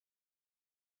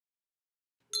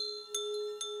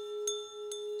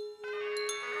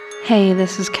Hey,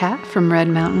 this is Kat from Red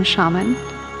Mountain Shaman,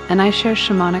 and I share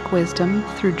shamanic wisdom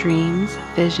through dreams,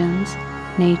 visions,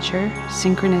 nature,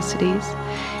 synchronicities,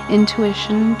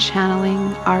 intuition,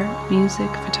 channeling, art,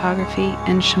 music, photography,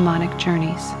 and shamanic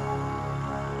journeys.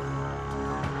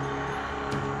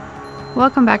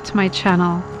 Welcome back to my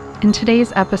channel. In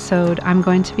today's episode, I'm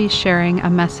going to be sharing a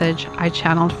message I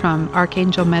channeled from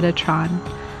Archangel Metatron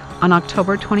on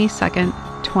October 22nd,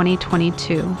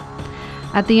 2022.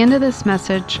 At the end of this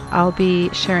message, I'll be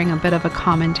sharing a bit of a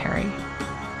commentary.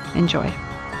 Enjoy.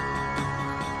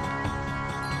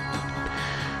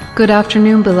 Good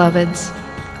afternoon, beloveds.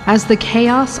 As the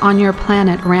chaos on your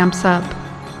planet ramps up,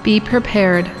 be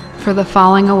prepared for the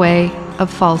falling away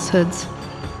of falsehoods.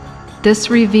 This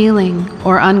revealing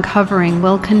or uncovering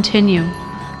will continue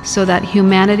so that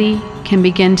humanity can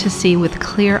begin to see with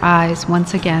clear eyes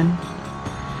once again.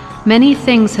 Many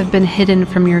things have been hidden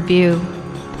from your view.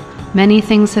 Many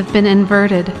things have been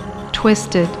inverted,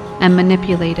 twisted, and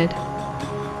manipulated.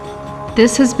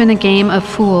 This has been a game of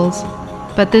fools,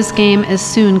 but this game is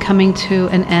soon coming to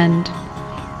an end.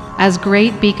 As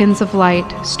great beacons of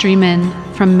light stream in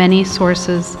from many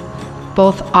sources,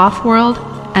 both off-world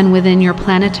and within your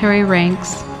planetary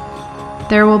ranks,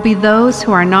 there will be those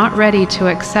who are not ready to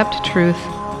accept truth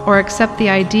or accept the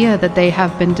idea that they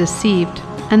have been deceived,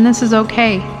 and this is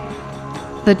okay.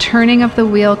 The turning of the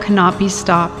wheel cannot be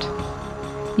stopped.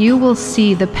 You will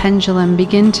see the pendulum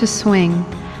begin to swing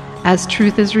as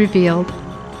truth is revealed.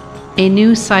 A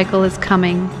new cycle is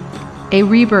coming. A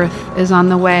rebirth is on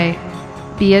the way.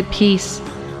 Be at peace.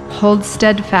 Hold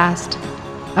steadfast.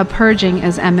 A purging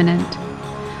is imminent.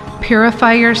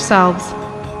 Purify yourselves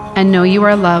and know you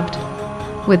are loved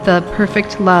with the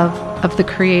perfect love of the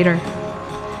Creator.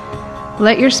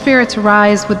 Let your spirits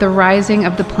rise with the rising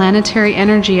of the planetary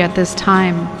energy at this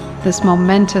time, this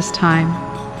momentous time.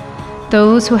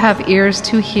 Those who have ears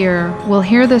to hear will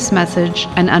hear this message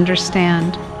and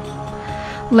understand.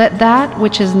 Let that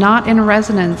which is not in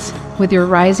resonance with your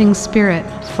rising spirit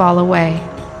fall away.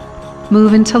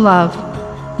 Move into love,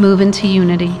 move into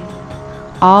unity.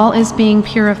 All is being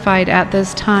purified at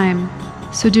this time,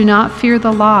 so do not fear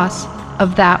the loss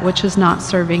of that which is not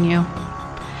serving you.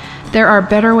 There are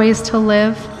better ways to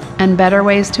live and better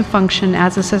ways to function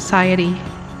as a society.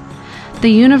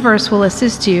 The universe will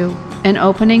assist you in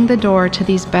opening the door to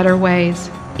these better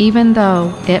ways, even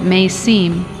though it may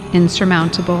seem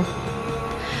insurmountable.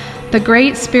 The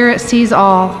Great Spirit sees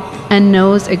all and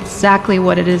knows exactly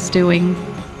what it is doing.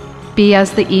 Be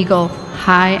as the eagle,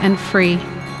 high and free.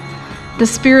 The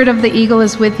spirit of the eagle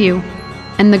is with you,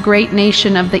 and the great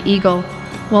nation of the eagle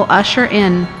will usher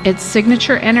in its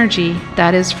signature energy,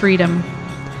 that is freedom.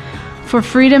 For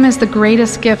freedom is the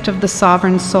greatest gift of the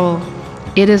sovereign soul.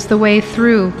 It is the way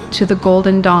through to the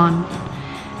golden dawn.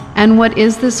 And what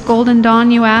is this golden dawn,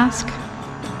 you ask?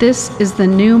 This is the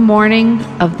new morning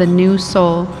of the new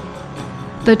soul,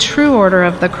 the true order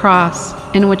of the cross,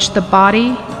 in which the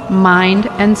body, mind,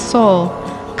 and soul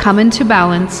come into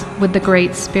balance with the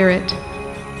Great Spirit.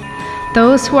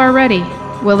 Those who are ready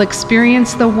will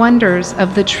experience the wonders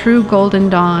of the true golden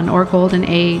dawn or golden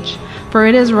age, for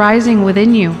it is rising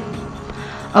within you.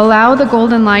 Allow the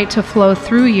golden light to flow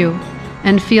through you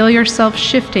and feel yourself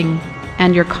shifting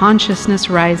and your consciousness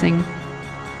rising.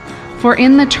 For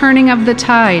in the turning of the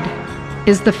tide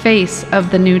is the face of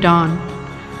the new dawn,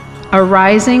 a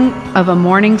rising of a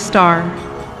morning star,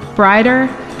 brighter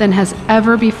than has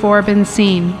ever before been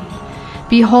seen.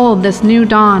 Behold this new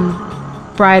dawn,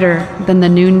 brighter than the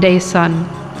noonday sun.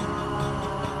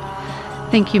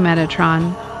 Thank you,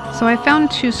 Metatron. So I found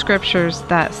two scriptures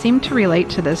that seem to relate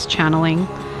to this channeling.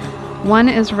 One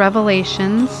is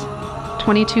Revelations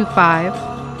 22:5,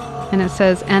 and it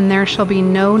says, "And there shall be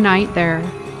no night there,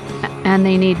 and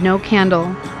they need no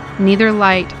candle, neither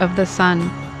light of the sun,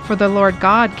 for the Lord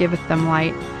God giveth them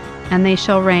light, and they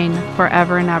shall reign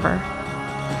forever and ever."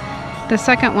 The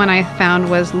second one I found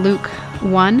was Luke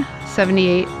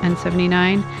 1:78 and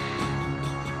 79.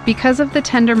 "Because of the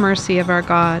tender mercy of our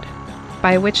God,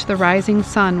 by which the rising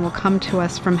sun will come to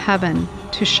us from heaven,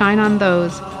 to shine on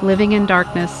those living in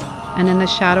darkness and in the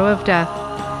shadow of death,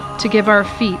 to give our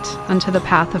feet unto the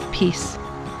path of peace."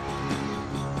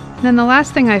 Then the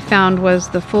last thing I found was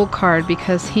the Fool card,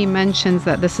 because he mentions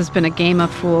that this has been a game of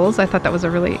fools. I thought that was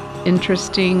a really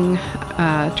interesting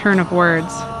turn of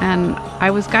words, and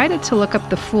I was guided to look up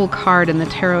the Fool card in the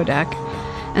tarot deck.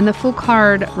 And the Fool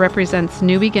card represents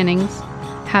new beginnings,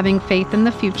 having faith in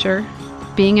the future,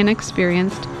 being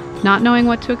inexperienced, not knowing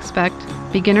what to expect,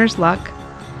 beginner's luck,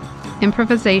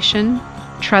 improvisation,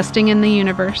 trusting in the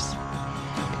universe.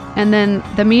 And then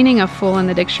the meaning of fool in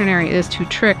the dictionary is to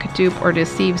trick, dupe, or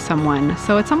deceive someone.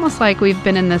 So it's almost like we've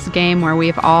been in this game where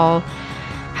we've all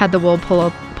had the wool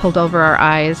pulled over our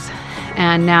eyes,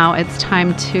 and now it's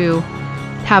time to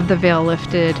have the veil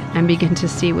lifted and begin to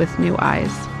see with new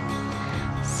eyes.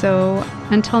 So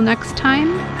until next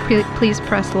time, please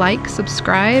press like,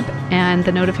 subscribe, and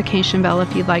the notification bell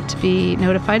if you'd like to be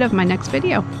notified of my next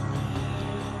video.